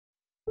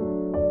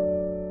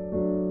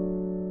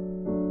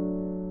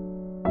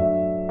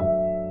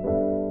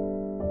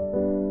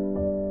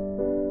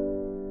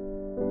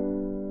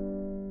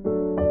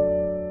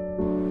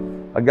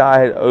A guy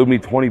had owed me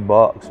 20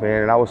 bucks,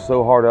 man, and I was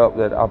so hard up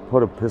that I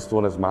put a pistol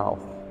in his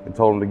mouth and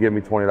told him to give me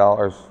 $20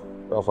 or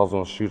else I was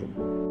gonna shoot him.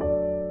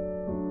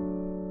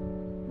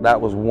 That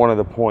was one of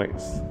the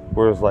points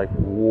where it was like,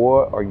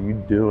 what are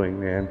you doing,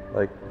 man?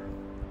 Like,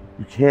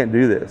 you can't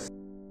do this.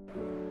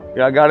 You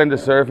know, I got into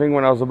surfing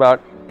when I was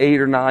about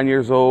 8 or 9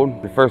 years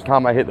old. The first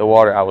time I hit the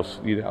water, I was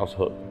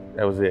hooked.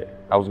 That was it.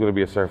 I was gonna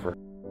be a surfer.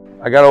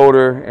 I got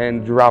older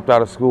and dropped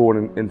out of school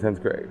in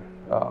 10th grade.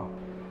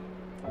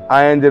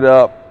 I ended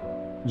up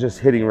just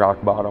hitting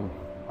rock bottom.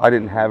 I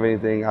didn't have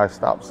anything. I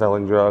stopped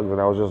selling drugs and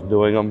I was just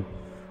doing them.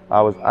 I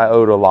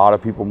owed a lot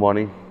of people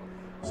money.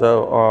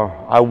 So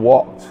I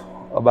walked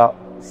about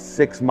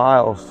 6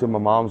 miles to my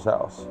mom's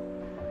house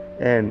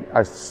and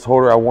I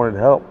told her I wanted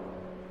help.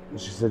 And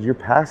she said, you're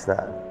past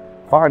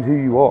that. Find who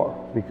you are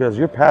because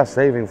you're past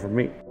saving for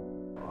me.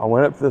 I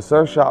went up to the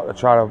surf shop to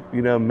try to,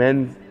 you know,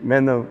 mend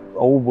the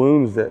old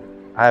wounds that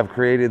I have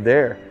created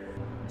there.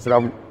 I said,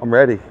 I'm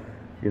ready,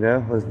 you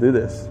know, let's do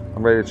this.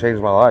 I'm ready to change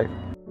my life.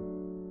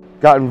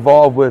 Got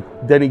involved with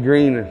Denny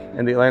Green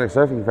and the Atlantic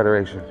Surfing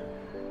Federation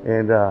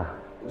and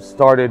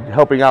started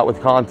helping out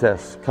with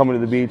contests, coming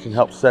to the beach and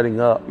help setting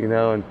up, you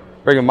know, and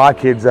bringing my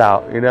kids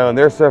out, you know, and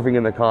they're surfing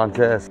in the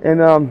contest.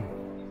 And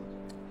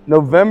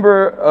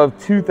November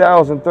of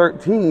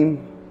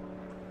 2013,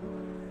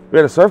 we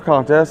had a surf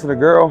contest and a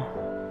girl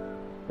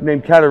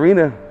named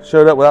Katarina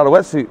showed up without a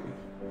wetsuit.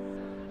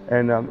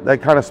 And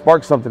that kind of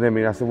sparked something in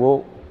me. I said,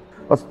 well,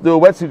 let's do a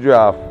wetsuit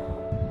drive.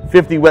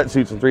 50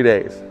 wetsuits in 3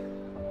 days.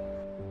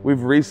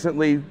 We've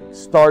recently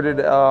started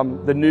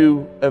the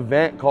new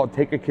event called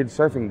Take a Kid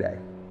Surfing Day.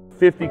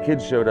 50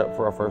 kids showed up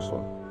for our first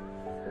one.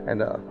 And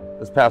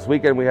this past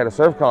weekend we had a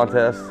surf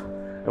contest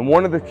and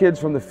one of the kids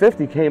from the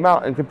 50 came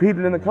out and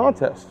competed in the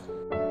contest.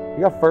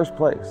 He got first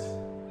place.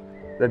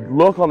 The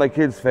look on the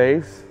kid's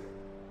face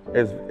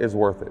is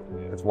worth it.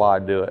 That's why I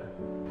do it.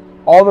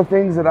 All the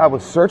things that I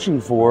was searching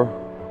for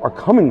are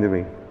coming to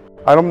me.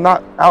 I'm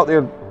not out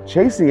there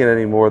chasing it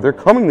anymore. They're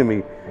coming to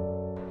me.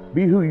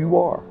 Be who you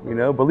are, you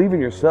know, believe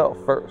in yourself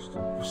first.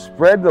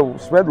 Spread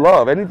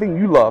love, anything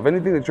you love,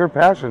 anything that's your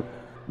passion,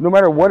 no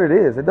matter what it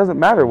is, it doesn't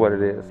matter what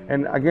it is.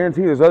 And I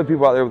guarantee there's other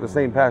people out there with the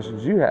same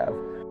passions you have.